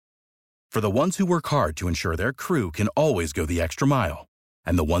For the ones who work hard to ensure their crew can always go the extra mile,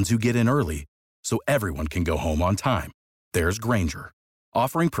 and the ones who get in early so everyone can go home on time, there's Grainger,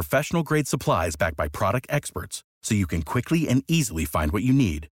 offering professional-grade supplies backed by product experts so you can quickly and easily find what you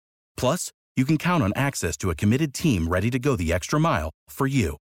need. Plus, you can count on access to a committed team ready to go the extra mile for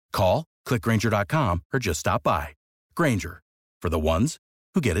you. Call, click Grainger.com, or just stop by. Grainger, for the ones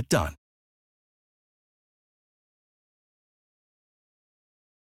who get it done.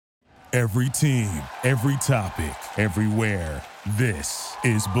 Every team, every topic, everywhere. This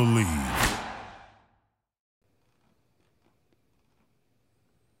is Believe.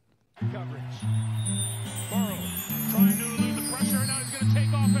 Coverage. Burrow trying to elude the pressure. Now he's going to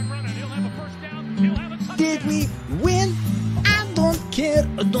take off and run it. He'll have a first down. He'll have a touchdown. Did we win? I don't care.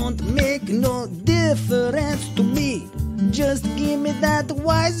 Don't make no difference to me. Just give me that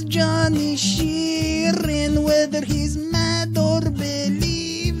wise Johnny Sheeran, whether he's mad or believing.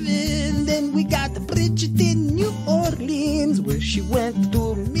 Then we got Bridget in New Orleans, where she went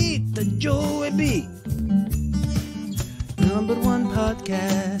to meet the Joey B. Number one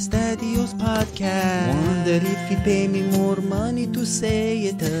podcast, Adios Podcast. Wonder if he'd pay me more money to say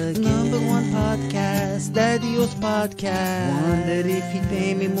it again. Number one podcast, Adios Podcast. Wonder if he'd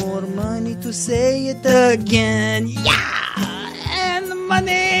pay me more money to say it again. Yeah! And my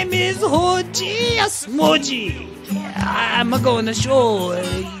name is Hoji Asmoji. I'm gonna show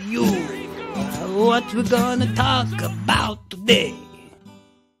you what we're gonna talk about today.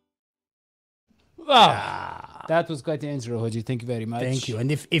 Wow. That was quite the intro, Hoji. Thank you very much. Thank you.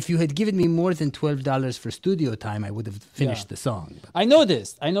 And if you had given me more than $12 for studio time, I would have finished the song. I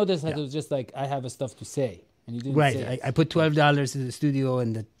noticed that it was just like, I have stuff to say. And you didn't say it. I put $12 in the studio,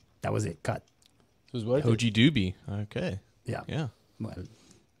 and that was it. Cut. It was worth Hoji it. Doobie. Okay. Yeah. Well,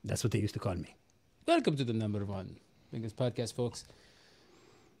 that's what they used to call me. Welcome to the number one biggest podcast, folks.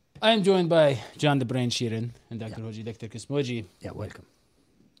 I am joined by John the Brain Sheeran and Dr. Hoji Dr. Kismoji. Yeah, welcome.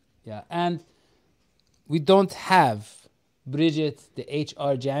 Yeah, and we don't have Bridget, the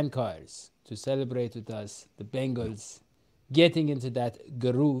HR Jankars, to celebrate with us the Bengals getting into that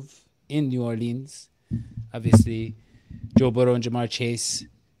groove in New Orleans. Obviously, Joe Burrow and Jamar Chase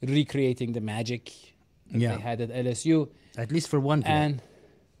recreating the magic that they had at LSU. At least for one play. And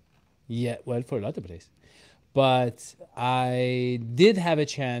for a lot of plays. But I did have a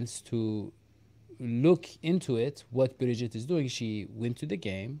chance to look into it, what Bridget is doing. She went to the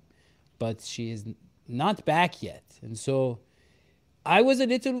game, but she is not back yet. And so I was a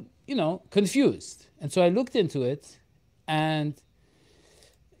little, confused. And so I looked into it. And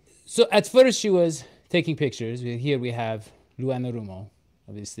so at first she was taking pictures. Here we have Luana Rumo,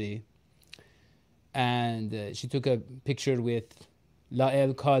 obviously. And she took a picture with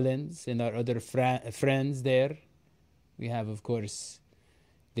Lael Collins and our other friends there. We have, of course,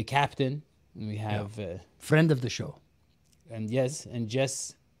 the captain. And we have... friend of the show. And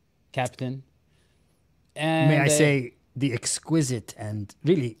Jess, captain. And may I say, the exquisite and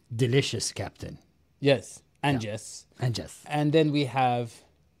really delicious captain. Yes, and Jess. And Jess. And then we have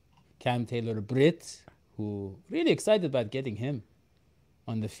Cam Taylor-Britt, who really excited about getting him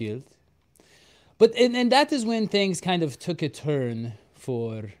on the field. But and that is when things kind of took a turn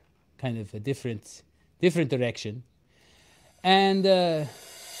for kind of a different direction. And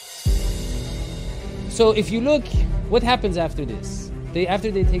so if you look, what happens after this? After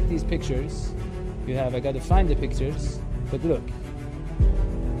they take these pictures, I got to find the pictures, but look.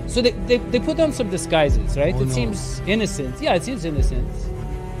 So they put on some disguises, right? It seems innocent. Yeah, it seems innocent.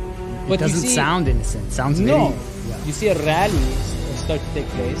 But it doesn't sound innocent. It sounds very... Yeah. You see a rally start to take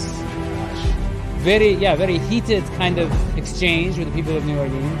place. Very heated kind of exchange with the people of New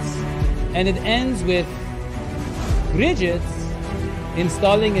Orleans. And it ends with Bridget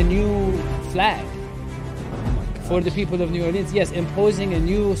installing a new flag for the people of New Orleans. Yes, imposing a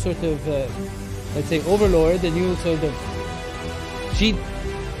new sort of, let's say, overlord, a new sort of... She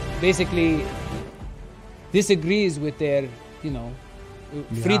basically disagrees with their,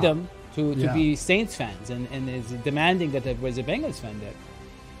 freedom to be Saints fans and is demanding that there was a Bengals fan there.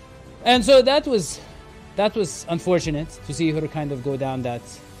 And so that was unfortunate to see her kind of go down that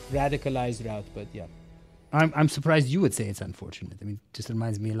radicalized route, but yeah. I'm surprised you would say it's unfortunate. I mean, it just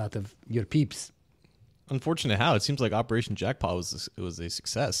reminds me a lot of your peeps. Unfortunate how? It seems like Operation Jackpot was a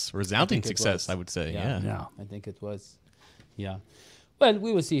success, resounding success, I would say. Yeah. I think it was. Yeah. Well,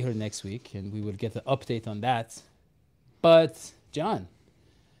 we will see her next week, and we will get an update on that. But, John,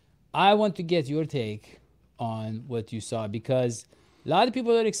 I want to get your take on what you saw, because a lot of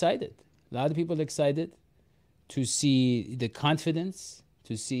people are excited. A lot of people are excited to see the confidence,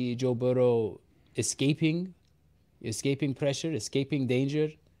 to see Joe Burrow escaping pressure, escaping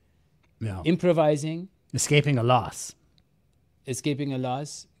danger, Yeah. improvising, Escaping a loss. escaping a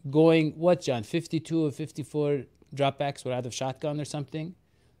loss, going, what, John? 52 or 54 dropbacks were out of shotgun or something.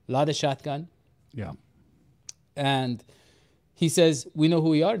 A lot of shotgun. Yeah. And he says, we know who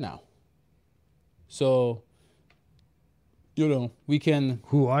we are now. So, we can...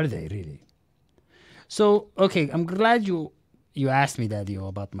 Who are they, really? So, okay, I'm glad you asked me that,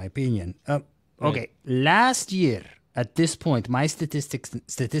 about my opinion. Okay, last year at this point, my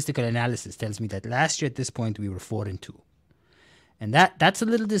statistical analysis tells me that last year at this point we were 4-2, and that's a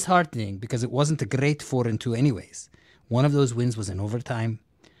little disheartening because it wasn't a great 4-2 anyways. One of those wins was in overtime.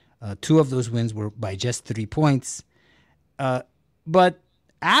 Two of those wins were by just 3 points. But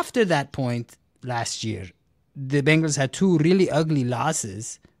after that point last year, the Bengals had two really ugly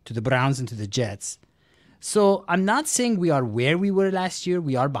losses to the Browns and to the Jets. So I'm not saying we are where we were last year.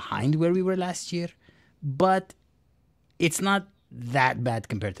 We are behind where we were last year. But it's not that bad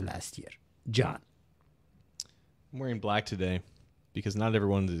compared to last year. John. I'm wearing black today because not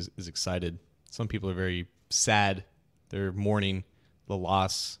everyone is excited. Some people are very sad. They're mourning the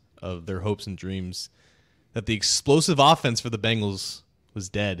loss of their hopes and dreams, that the explosive offense for the Bengals was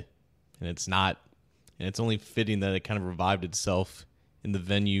dead, and it's not. And it's only fitting that it kind of revived itself in the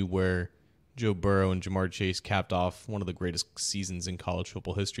venue where Joe Burrow and Jamar Chase capped off one of the greatest seasons in college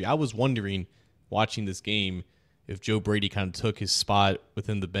football history. I was wondering, watching this game, if Joe Brady kind of took his spot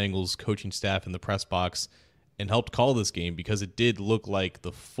within the Bengals coaching staff in the press box and helped call this game, because it did look like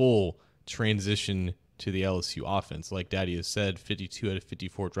the full transition to the LSU offense. Like Daddy has said, 52 out of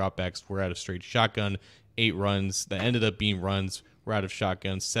 54 dropbacks were out of straight shotgun, 8 runs that ended up being runs were out of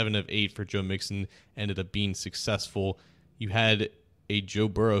shotgun, 7 of 8 for Joe Mixon ended up being successful. You had a Joe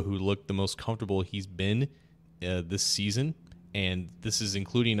Burrow who looked the most comfortable he's been this season, and this is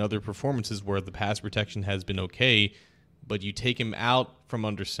including other performances where the pass protection has been okay, but you take him out from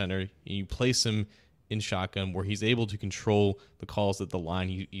under center and you place him in shotgun where he's able to control the calls at the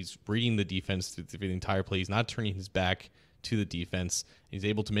line. He's reading the defense through the entire play. He's not turning his back to the defense. He's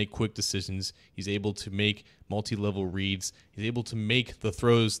able to make quick decisions. He's able to make multi-level reads. He's able to make the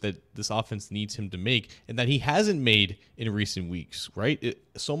throws that this offense needs him to make and that he hasn't made in recent weeks, right?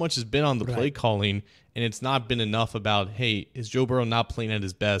 So much has been on the play calling, and it's not been enough about, hey, is Joe Burrow not playing at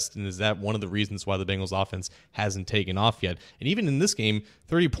his best, and is that one of the reasons why the Bengals offense hasn't taken off yet? And even in this game,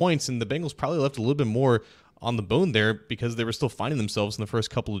 30 points, and the Bengals probably left a little bit more on the bone there because they were still finding themselves in the first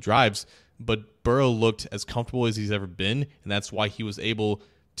couple of drives. But Burrow looked as comfortable as he's ever been, and that's why he was able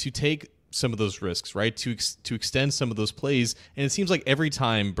to take some of those risks, right? To extend some of those plays. And it seems like every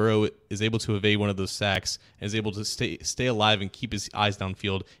time Burrow is able to evade one of those sacks and is able to stay alive and keep his eyes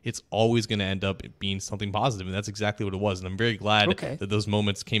downfield, it's always going to end up being something positive. And that's exactly what it was. And I'm very glad that those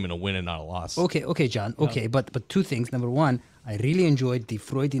moments came in a win and not a loss. Okay, John. Okay, but two things. Number one, I really enjoyed the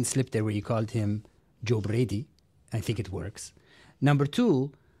Freudian slip there where you called him Joe Brady. I think it works. Number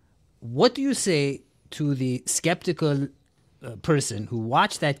two, what do you say to the skeptical person who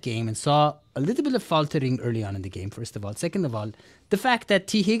watched that game and saw a little bit of faltering early on in the game, first of all? Second of all, the fact that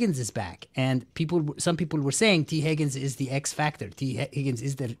T. Higgins is back, and some people were saying T. Higgins is the X factor. T. Higgins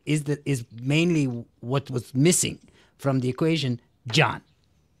is mainly what was missing from the equation. John.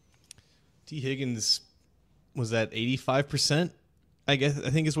 T. Higgins was at 85%, I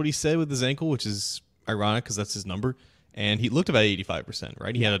think is what he said with his ankle, which is ironic because that's his number. And he looked about 85%,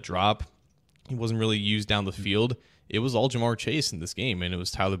 right? He had a drop. He wasn't really used down the field. It was all Jamar Chase in this game, and it was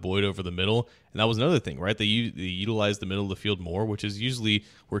Tyler Boyd over the middle. And that was another thing, right? They utilized the middle of the field more, which is usually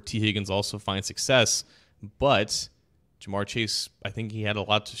where T. Higgins also finds success. But Jamar Chase, I think he had a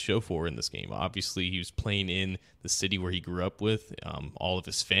lot to show for in this game. Obviously, he was playing in the city where he grew up with. All of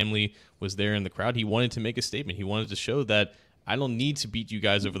his family was there in the crowd. He wanted to make a statement. He wanted to show that I don't need to beat you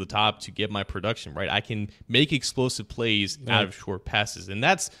guys over the top to get my production, right? I can make explosive plays out of short passes. And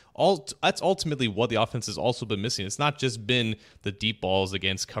that's ultimately what the offense has also been missing. It's not just been the deep balls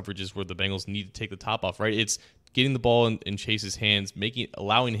against coverages where the Bengals need to take the top off, right? It's getting the ball in Chase's hands,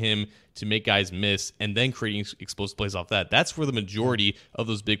 allowing him to make guys miss, and then creating explosive plays off that. That's where the majority of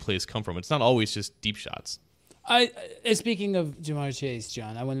those big plays come from. It's not always just deep shots. Speaking of Jamar Chase,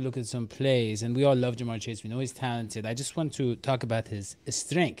 John, I want to look at some plays, and we all love Jamar Chase. We know he's talented. I just want to talk about his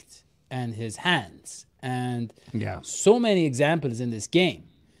strength and his hands, and so many examples in this game.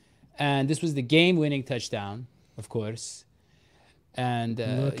 And this was the game-winning touchdown, of course. And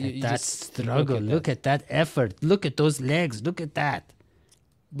look at that struggle. Look at that effort. Look at those legs. Look at that.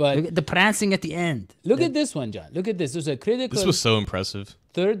 But look at the prancing at the end. Look at this one, John. Look at this. There's a critical. This was so impressive.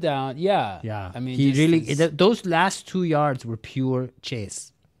 Third down, yeah. I mean, he really those last 2 yards were pure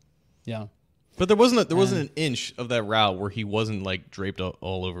Chase. Yeah, But there wasn't an inch of that route where he wasn't like draped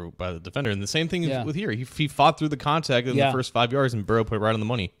all over by the defender. And the same thing with here. He fought through the contact in the first 5 yards, and Burrow put it right on the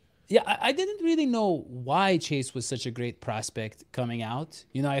money. Yeah, I didn't really know why Chase was such a great prospect coming out.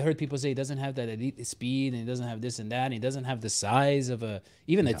 You know, I heard people say he doesn't have that elite speed, and he doesn't have this and that, and he doesn't have the size of a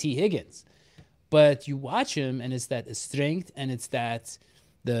T. Higgins. But you watch him, and it's that strength, and it's that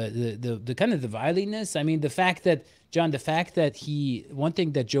the kind of the violence. I mean, the fact that one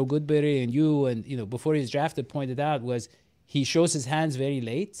thing that Joe Goodberry and you before he was drafted pointed out was he shows his hands very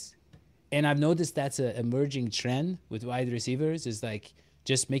late, and I've noticed that's an emerging trend with wide receivers is like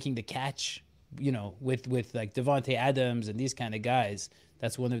just making the catch, with like Devontae Adams and these kind of guys.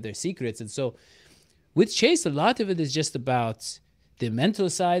 That's one of their secrets. And so with Chase, a lot of it is just about the mental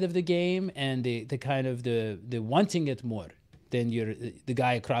side of the game and the kind of the wanting it more than the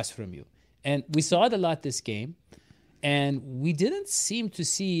guy across from you. And we saw it a lot this game, and we didn't seem to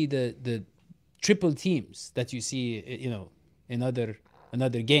see the triple teams that you see, in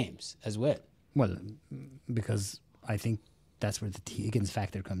other games as well. Well, because I think that's where the T. Higgins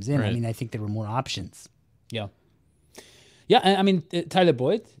factor comes in. Right. I mean, I think there were more options. Yeah. I mean, Tyler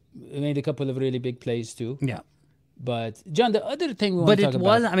Boyd made a couple of really big plays too. Yeah. But, John, the other thing we want to talk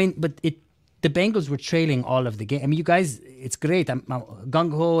about... the Bengals were trailing all of the game. I mean, you guys, it's great. I'm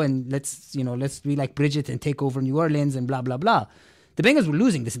gung-ho, and let's be like Bridget and take over New Orleans and blah, blah, blah. The Bengals were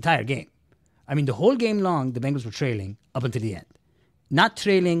losing this entire game. I mean, the whole game long, the Bengals were trailing up until the end. Not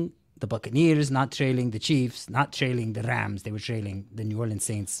trailing the Buccaneers, not trailing the Chiefs, not trailing the Rams. They were trailing the New Orleans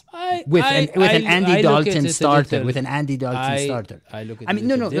Saints with an Andy Dalton starter. With an Andy Dalton starter. I look at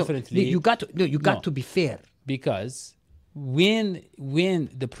it differently. You got to be fair. Because when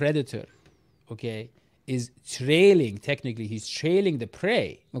the predator, is trailing, technically he's trailing the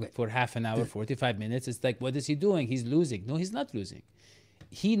prey for half an hour, 45 minutes. It's like, what is he doing? He's losing. No, he's not losing.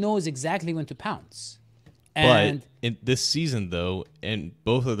 He knows exactly when to pounce. But in this season, though, and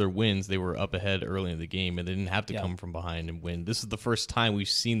both of their wins, they were up ahead early in the game, and they didn't have to come from behind and win. This is the first time we've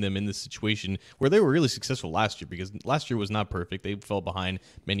seen them in this situation where they were really successful last year, because last year was not perfect. They fell behind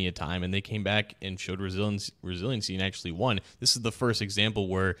many a time, and they came back and showed resiliency and actually won. This is the first example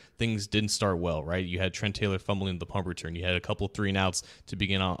where things didn't start well, right? You had Trent Taylor fumbling the punt return. You had a couple 3-and-outs to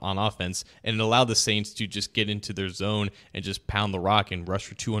begin on offense, and it allowed the Saints to just get into their zone and just pound the rock and rush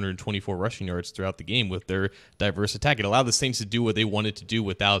for 224 rushing yards throughout the game with their diverse attack. It allowed the Saints to do what they wanted to do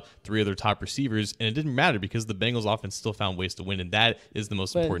without three of their top receivers, and it didn't matter because the Bengals offense still found ways to win, and that is the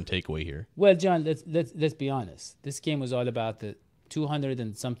most important takeaway here. Well, John, let's be honest. This game was all about the 200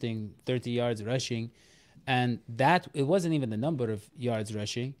 and something 30 yards rushing, and that it wasn't even the number of yards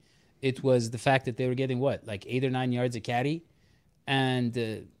rushing. It was the fact that they were getting like 8 or 9 yards a carry,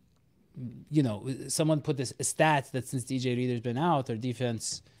 and someone put this stat that since DJ Reader's been out, our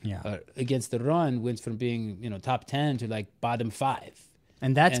defense against the run went from being top 10 to like bottom 5.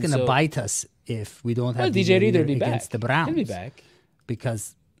 And that's going to bite us if we don't have DJ Reader against the Browns. He'll be back.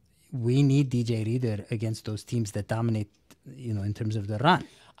 Because we need DJ Reader against those teams that dominate, in terms of the run.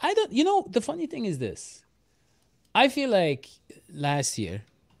 The funny thing is this. I feel like last year,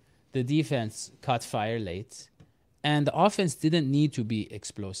 the defense caught fire late, and the offense didn't need to be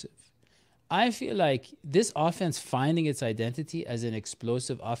explosive. I feel like this offense finding its identity as an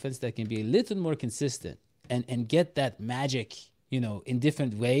explosive offense that can be a little more consistent and get that magic, in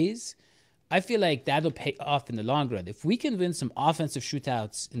different ways, I feel like that'll pay off in the long run. If we can win some offensive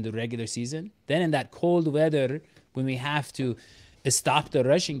shootouts in the regular season, then in that cold weather when we have to stop the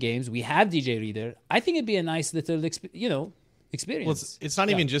rushing games, we have DJ Reader. I think it'd be a nice little, experience. Well, it's not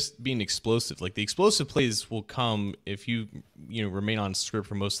even just being explosive. Like the explosive plays will come if you remain on script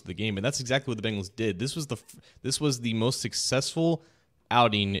for most of the game, and that's exactly what the Bengals did. This was the most successful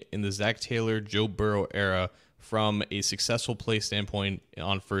outing in the Zach Taylor, Joe Burrow era from a successful play standpoint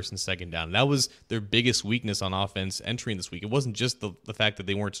on first and second down. That was their biggest weakness on offense entering this week. It wasn't just the fact that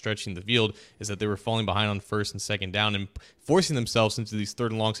they weren't stretching the field, is that they were falling behind on first and second down and forcing themselves into these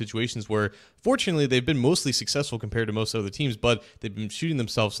third and long situations where, fortunately, they've been mostly successful compared to most other teams, but they've been shooting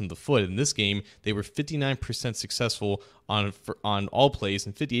themselves in the foot. In this game, they were 59% successful on all plays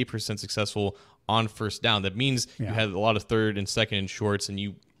and 58% successful on first down. That means you had a lot of third and second and shorts, and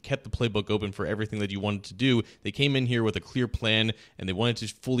you kept the playbook open for everything that you wanted to do. They came in here with a clear plan, and they wanted to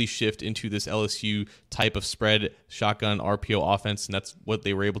fully shift into this LSU type of spread, shotgun, RPO offense, and that's what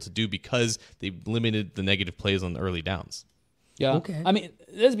they were able to do because they limited the negative plays on the early downs. Yeah. Okay. I mean,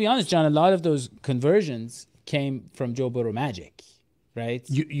 let's be honest, John, a lot of those conversions came from Joe Burrow magic, right?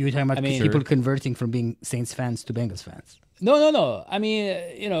 You're talking about people converting from being Saints fans to Bengals fans. No. I mean,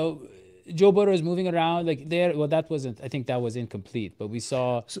 Joe Burrow is moving around like there. Well, that wasn't. I think that was incomplete. But we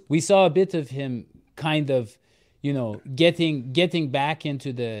saw a bit of him kind of, getting back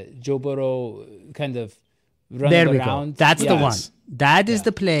into the Joe Burrow kind of running There we around. go. That's the Yes. one. That is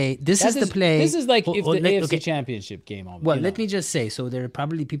the play. This is the play. This is like Oh, if oh, the let- AFC okay. Championship game. Well, let me just say, so there are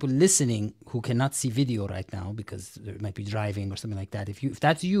probably people listening who cannot see video right now because they might be driving or something like that. If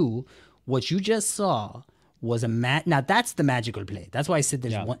that's you, what you just saw was now that's the magical play. That's why I said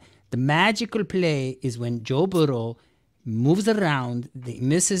there's one. The magical play is when Joe Burrow moves around, he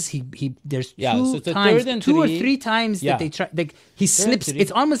misses. There's so it's a times, third and two or three. three times Yeah. that they try. Like he slips. three.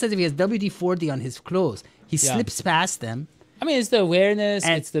 It's almost as if he has WD-40 on his clothes. He slips past them. I mean, it's the awareness,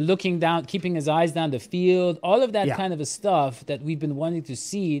 And- it's the looking down, keeping his eyes down the field, all of that Yeah. kind of a stuff that we've been wanting to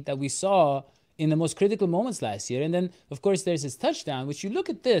see, that we saw in the most critical moments last year. And then, of course, there's his touchdown, which you look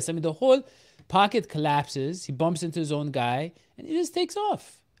at this. I mean, the whole pocket collapses. He bumps into his own guy, and he just takes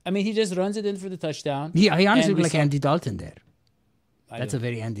off. I mean, he just runs it in for the touchdown. He honestly And looked we like saw- Andy Dalton there. I That's don't- a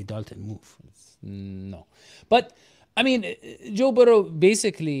very Andy Dalton move. No. But, I mean, Joe Burrow,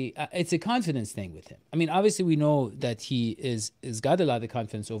 basically, it's a confidence thing with him. I mean, obviously, we know that he is got a lot of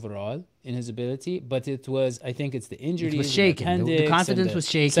confidence overall in his ability, but I think it's the injuries. It was and shaken. The appendix and confidence was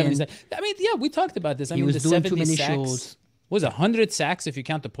shaken. 77 I mean, yeah, we talked about this. I He mean, was the doing 70 too many sacks. shows. Was 100 sacks if you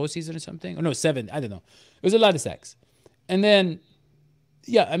count the postseason or something? Or no, 7. I don't know. It was a lot of sacks. And then,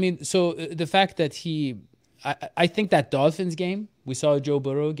 yeah, I mean, so the fact that I think that Dolphins game, we saw Joe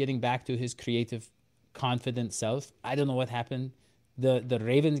Burrow getting back to his creative, confident self. I don't know what happened. The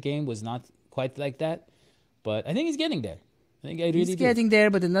Ravens game was not quite like that, but I think he's getting there. I think I really He's do. getting there,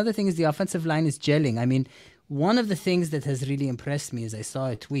 but another thing is the offensive line is gelling. I mean, one of the things that has really impressed me is I saw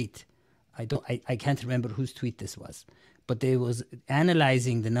a tweet. I can't remember whose tweet this was, but they was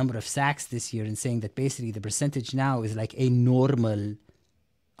analyzing the number of sacks this year and saying that basically the percentage now is like a normal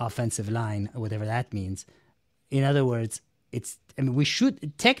offensive line, whatever that means. In other words, we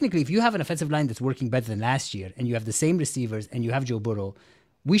should technically, if you have an offensive line that's working better than last year and you have the same receivers and you have Joe Burrow,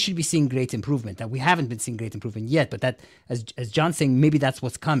 we should be seeing great improvement. Now, we haven't been seeing great improvement yet, but that, as John's saying, maybe that's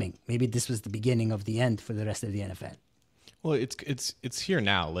what's coming. Maybe this was the beginning of the end for the rest of the NFL. Well, it's here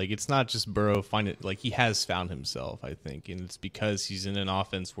now. Like, it's not just Burrow he has found himself, I think, and it's because he's in an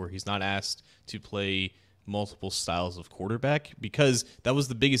offense where he's not asked to play multiple styles of quarterback, because that was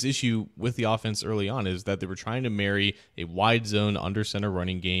the biggest issue with the offense early on, is that they were trying to marry a wide zone under center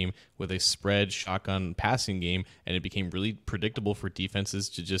running game with a spread shotgun passing game, and it became really predictable for defenses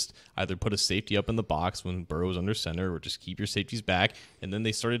to just either put a safety up in the box when Burrow's under center or just keep your safeties back. And then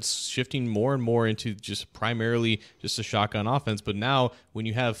they started shifting more and more into just primarily just a shotgun offense. But now when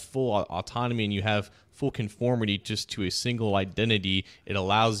you have full autonomy and you have full conformity just to a single identity, it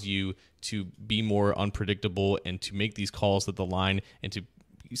allows you to be more unpredictable and to make these calls at the line and to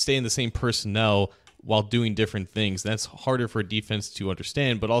stay in the same personnel while doing different things. That's harder for a defense to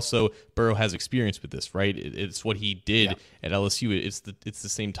understand, but also Burrow has experience with this, right? It's what he did at LSU. It's the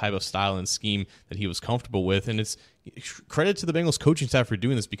same type of style and scheme that he was comfortable with, and it's credit to the Bengals coaching staff for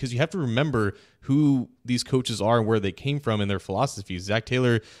doing this, because you have to remember who these coaches are and where they came from and their philosophies. Zach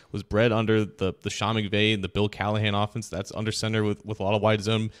Taylor was bred under the Sean McVay and the Bill Callahan offense. That's under center with a lot of wide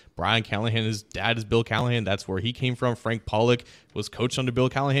zone. Brian Callahan, his dad is Bill Callahan. That's where he came from. Frank Pollock was coached under Bill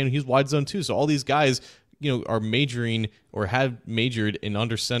Callahan. He's wide zone too. So all these guys, are majoring or have majored in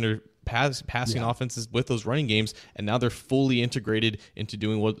under center passing offenses with those running games, and now they're fully integrated into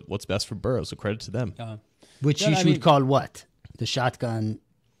doing what's best for Burrow. So credit to them. Which you should call what? The shotgun.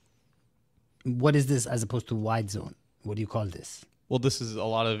 What is this as opposed to wide zone? What do you call this? Well, this is a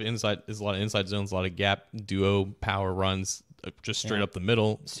lot of inside zones, a lot of gap duo power runs, just straight up the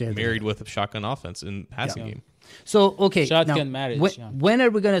middle, married with a shotgun offense in passing game. So, okay. Shotgun now, marriage, when are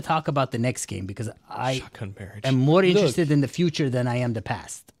we going to talk about the next game? Because I Shotgun marriage. am more interested in the future than I am the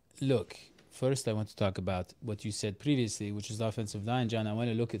past. Look, first I want to talk about what you said previously, which is the offensive line, John. I want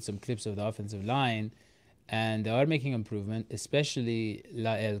to look at some clips of the offensive line, and they are making improvement, especially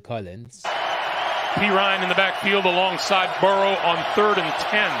La'el Collins. P. Ryan in the backfield alongside Burrow on 3rd and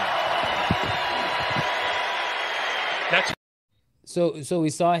 10. That's So we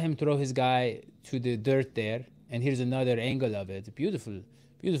saw him throw his guy to the dirt there, and here's another angle of it.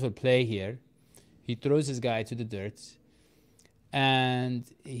 Beautiful play here. He throws his guy to the dirt, and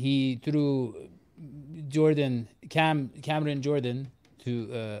he threw Cameron Jordan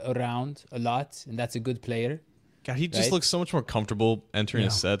to around a lot, and that's a good player. God, he just looks so much more comfortable entering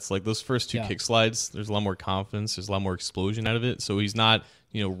his sets. Like those first two kick slides, there's a lot more confidence. There's a lot more explosion out of it. So he's not,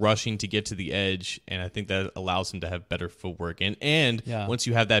 rushing to get to the edge. And I think that allows him to have better footwork. And once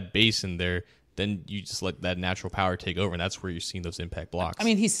you have that base in there, then you just let that natural power take over, and that's where you're seeing those impact blocks. I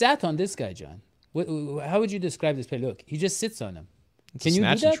mean, he sat on this guy, John. How would you describe this play? Look, he just sits on him. it's Can a you do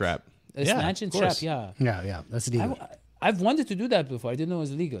snatch that? and trap. A Yeah, snatch and of trap, course. yeah. Yeah, that's legal. I've wanted to do that before. I didn't know it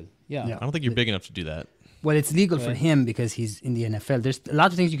was legal. Yeah. Yeah. I don't think you're big enough to do that. Well, it's legal for him because he's in the NFL. There's a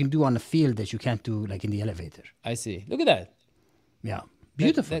lot of things you can do on the field that you can't do like in the elevator. I see. Look at that. Yeah,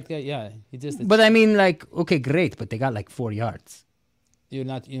 beautiful. That guy, yeah. He just. But I mean, like, okay, great, but they got like 4 yards. You're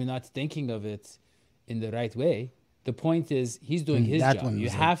not thinking of it in the right way. The point is, he's doing his that job. one You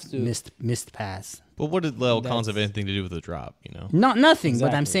was a have to. missed pass. But what did La'el Collins have That's- anything to do with the drop? You know, Nothing.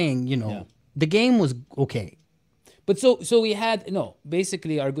 But I'm Exactly. saying, Yeah. the game was okay. But so we had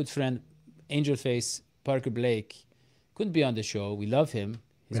basically our good friend Angel Face Parker Blake couldn't be on the show. We love him.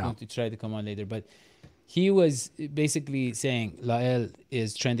 He's Yeah. going to try to come on later, but he was basically saying La'el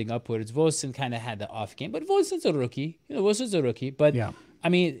is trending upwards. Volson kind of had the off game, but Volson's a rookie. Volson's a rookie. But Yeah. I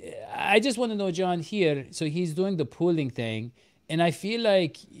mean, I just want to know, John, here. So he's doing the pulling thing, and I feel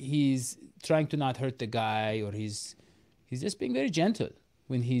like he's trying to not hurt the guy, or he's just being very gentle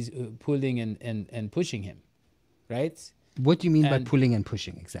when he's pulling and pushing him, right? What do you mean by And- pulling and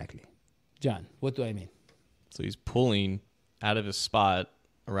pushing exactly? John, what do I mean? so he's pulling out of his spot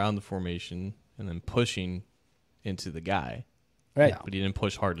around the formation and then pushing into the guy, Right. Yeah. but he didn't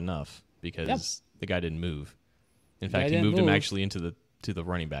push hard enough because the guy didn't move. In guy fact, he didn't moved him move. actually into the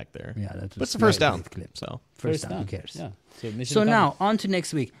running back there. Yeah, that But was it's the first very down. great clip. So First down, who cares? Yeah. So, mission So now, accomplished. on to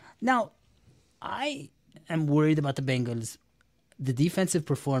next week. Now, I am worried about the Bengals. The defensive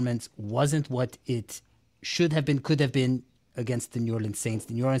performance wasn't what it should have been, could have been against the New Orleans Saints.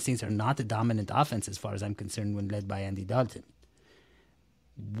 The New Orleans Saints are not a dominant offense as far as I'm concerned when led by Andy Dalton.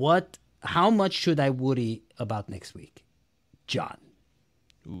 How much should I worry about next week? John.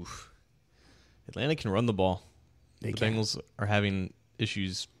 oof, Atlanta can run the ball. They The can. Bengals are having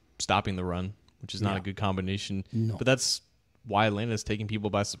issues stopping the run, which is not Yeah. a good combination. No. But that's why Atlanta is taking people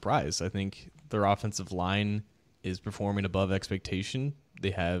by surprise. I think their offensive line is performing above expectation.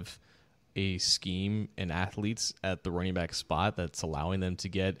 They have a scheme and athletes at the running back spot that's allowing them to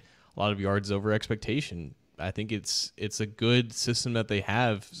get a lot of yards over expectation. I think it's a good system that they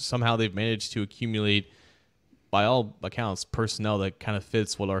have. Somehow they've managed to accumulate, by all accounts, personnel that kind of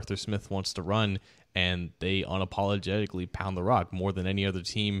fits what Arthur Smith wants to run, and they unapologetically pound the rock more than any other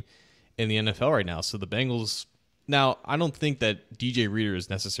team in the NFL right now. So the Bengals, now I don't think that DJ Reader is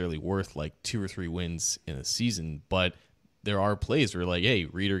necessarily worth like 2 or 3 wins in a season, but there are plays where like, hey,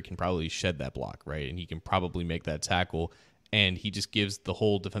 Reader can probably shed that block, right? And he can probably make that tackle, and he just gives the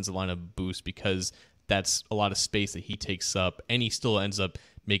whole defensive line a boost because that's a lot of space that he takes up, and he still ends up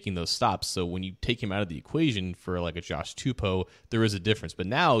making those stops. So when you take him out of the equation for like a Josh Tupou, there is a difference. But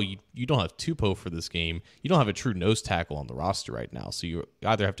now you don't have Tupou for this game. You don't have a true nose tackle on the roster right now. So you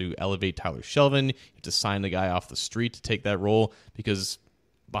either have to elevate Tyler Shelvin, you have to sign the guy off the street to take that role, because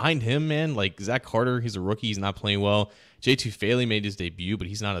behind him, man, like Zach Carter, he's a rookie, he's not playing well. J2 Faley made his debut, but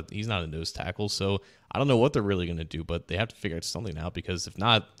he's not a nose tackle. So I don't know what they're really going to do, but they have to figure out something out, because if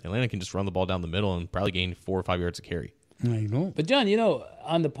not, Atlanta can just run the ball down the middle and probably gain 4 or 5 yards of carry. I know. But John,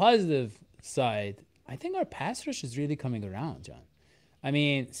 on the positive side, I think our pass rush is really coming around, John. I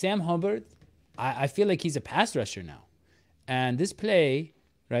mean, Sam Hubbard, I feel like he's a pass rusher now. And this play,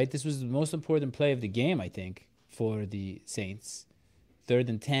 right, this was the most important play of the game, I think, for the Saints. 3rd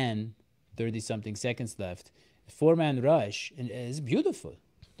and 10, 30-something seconds left. 4-man rush, and it's beautiful.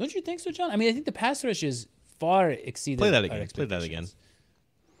 Don't you think so, John? I mean, I think the pass rush is far exceeded Play that our again. Play that again. expectations.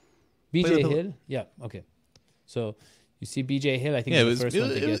 Play BJ the- Hill? Yeah, okay. So you see BJ Hill, I think Yeah, it is was the first one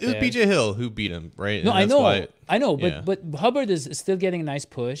to get it was there. BJ Hill who beat him, right? No, And I that's know, why- I know, yeah. but Hubbard is still getting a nice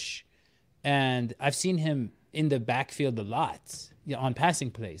push, and I've seen him in the backfield a lot, on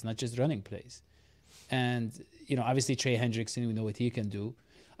passing plays, not just running plays. And obviously Trey Hendrickson, we know what he can do.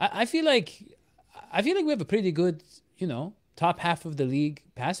 I feel like we have a pretty good, top half of the league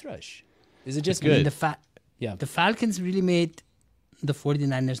pass rush. Is it just It's good. me? Yeah. The Falcons really made the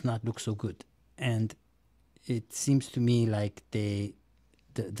 49ers not look so good. And it seems to me like the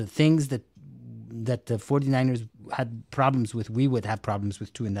things that the 49ers had problems with, we would have problems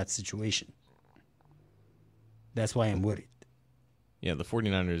with too in that situation. That's why I'm worried. Yeah, the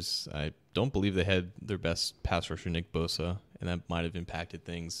 49ers, I don't believe they had their best pass rusher, Nick Bosa, and that might have impacted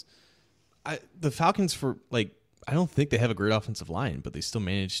things. The Falcons, I don't think they have a great offensive line, but they still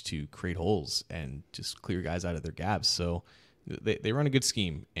manage to create holes and just clear guys out of their gaps. So they run a good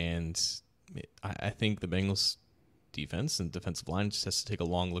scheme, and I think the Bengals defense and defensive line just has to take a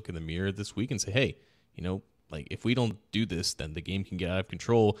long look in the mirror this week and say, hey, Like, if we don't do this, then the game can get out of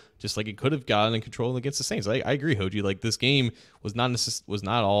control, just like it could have gotten in control against the Saints. I agree, Hoji. Like, this game was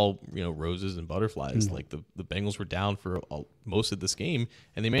not all roses and butterflies. Like the Bengals were down for most of this game,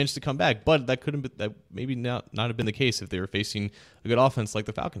 and they managed to come back. But that maybe not have been the case if they were facing a good offense like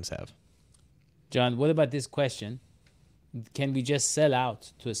the Falcons have. John, what about this question? Can we just sell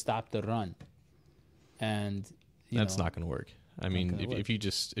out to stop the run? And that's not going to work. I mean, if you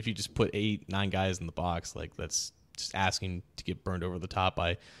just put 8-9 guys in the box, like that's just asking to get burned over the top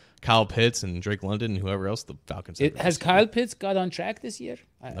by Kyle Pitts and Drake London and whoever else the Falcons have. Has Kyle Pitts got on track this year?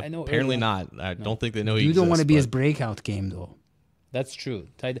 I know apparently not. I don't think they know he You exists, don't want to be his breakout game though. That's true.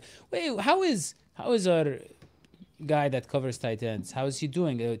 Wait, how is our guy that covers tight ends? How is he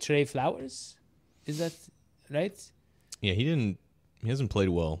doing? Trey Flowers, is that right? Yeah, he hasn't played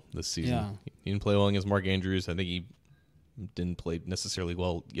well this season. Yeah. He didn't play well against Mark Andrews. I think he didn't play necessarily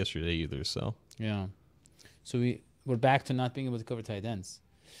well yesterday either. So yeah, so we're back to not being able to cover tight ends.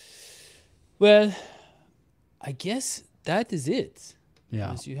 Well, I guess that is it. Yeah.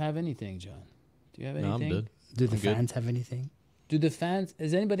 Unless you have anything, John? Do you have no, anything? I'm good. Do the I'm good. fans have anything?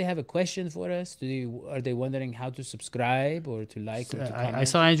 Does anybody have a question for us? Are they wondering how to subscribe or to like or to comment? I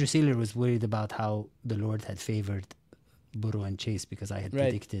saw Andrew Sealer was worried about how the Lord had favored Burrow and Chase because I had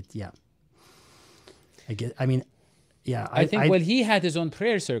predicted. Yeah. I think he had his own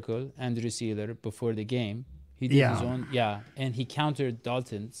prayer circle, Andrew Sealer, before the game. He did his own, and he countered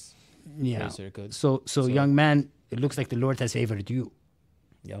Dalton's prayer circle. So young man, it looks like the Lord has favored you.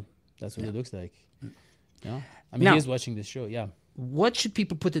 Yeah, that's what it looks like. Yeah, I mean, Now- he is watching this show. Yeah, What should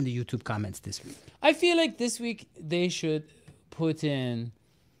people put in the YouTube comments this week? I feel like this week they should put in: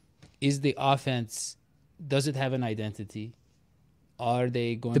 is the offense? Does it have an identity? Are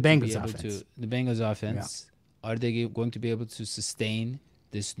they going The to be Bengals able offense. to the Bengals offense? Are they going to be able to sustain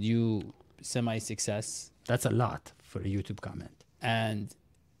this new semi-success? That's a lot for a YouTube comment. And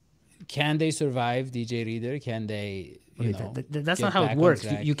can they survive DJ Reader? Can they? That's get not how back it on works.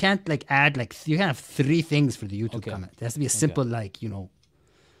 track? You can't add you can't have 3 things for the YouTube Okay. comment. It has to be a simple are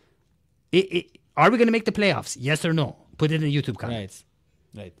we going to make the playoffs? Yes or no? Put it in the YouTube comment.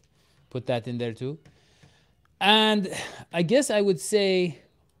 Right. Put that in there too. And I guess I would say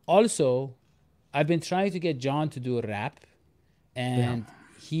also, I've been trying to get John to do a rap, and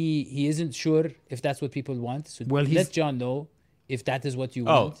he isn't sure if that's what people want. So Well, he's- let John know if that is what you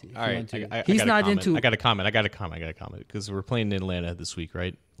Oh, want. if all you right. want to. I He's got a not comment. into- I got a comment because we're playing in Atlanta this week,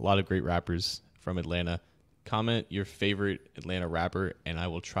 right? A lot of great rappers from Atlanta. Comment your favorite Atlanta rapper, and I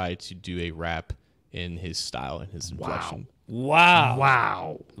will try to do a rap in his style and his inflection.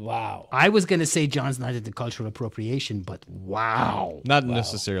 Wow. I was going to say John's not into cultural appropriation, but wow. Not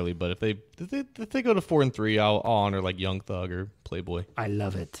necessarily, but if they go to 4-3, I'll honor like Young Thug or Playboy. I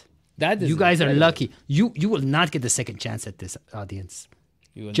love it. That is You guys are incredible. lucky. You will not get the second chance at this audience.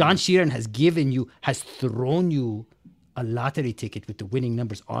 You will John not. Sheeran has thrown you a lottery ticket with the winning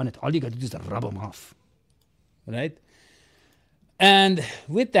numbers on it. All you got to do is rub them off. Right? And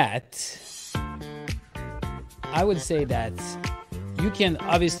with that, I would say that you can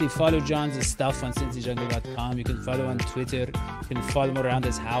obviously follow John's stuff on CincyJungle.com. You can follow on Twitter. You can follow him around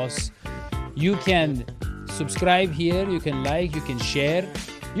his house. You can subscribe here. You can like. You can share.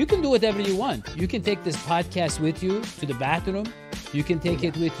 You can do whatever you want. You can take this podcast with you to the bathroom. You can take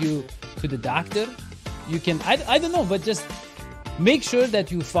it with you to the doctor. You can, I don't know, but just make sure that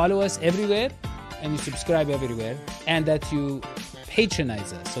you follow us everywhere and you subscribe everywhere, and that you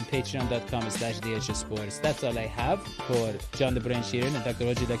patronize us on patreon.com/DHS Sports. That's all I have for John the Brain Sheeran and Dr.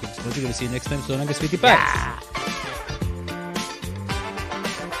 Roger. Dr. Roger, going to see you next time. So long, sweetie pie.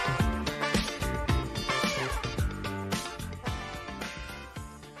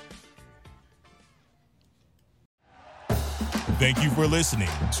 Thank you for listening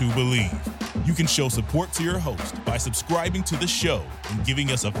to Believe. You can show support to your host by subscribing to the show and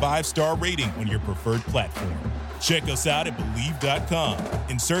giving us a 5-star rating on your preferred platform. Check us out at Believe.com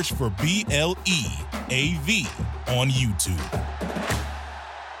and search for BLEAV on YouTube.